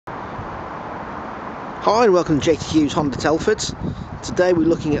Hi and welcome to JTQ's Honda Telford. Today we're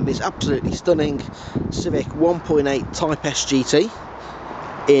looking at this absolutely stunning Civic 1.8 Type S GT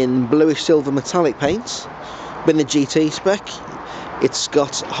in bluish silver metallic paint. Been the GT spec. It's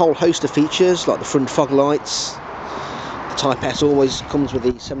got a whole host of features like the front fog lights. The Type S always comes with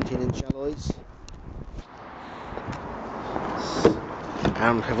the 17-inch alloys.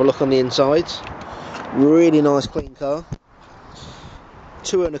 And have a look on the inside. Really nice clean car.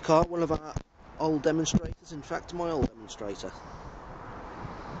 Two-owner car, one of our old demonstrators, in fact my old demonstrator.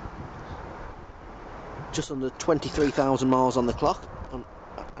 Just under 23,000 miles on the clock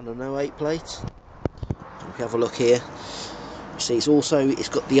and an 08 plate. If we have a look here, you see it's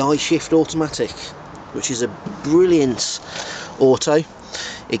got the I-Shift automatic, which is a brilliant auto.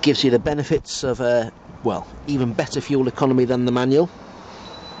 It gives you the benefits of well, even better fuel economy than the manual.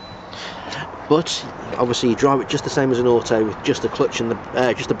 But obviously you drive it just the same as an auto, with just the clutch and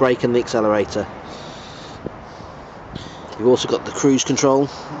just the brake and the accelerator. You've also got the cruise control,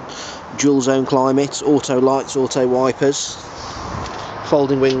 dual zone climate, auto lights, auto wipers,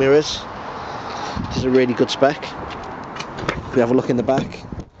 folding wing mirrors. This is a really good spec. If we have a look in the back,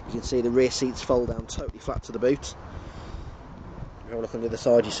 you can see the rear seats fold down totally flat to the boot. If you have a look on the other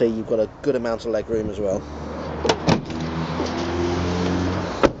side, you see you've got a good amount of leg room as well.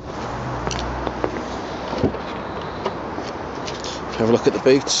 Have a look at the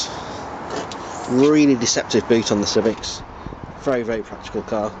boot. Really deceptive boot on the Civics. Very, very practical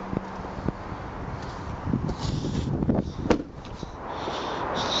car.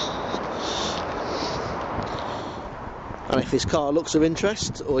 And if this car looks of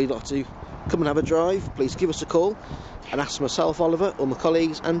interest, or you'd like to come and have a drive, please give us a call and ask myself, Oliver, or my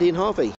colleagues Andy and Harvey.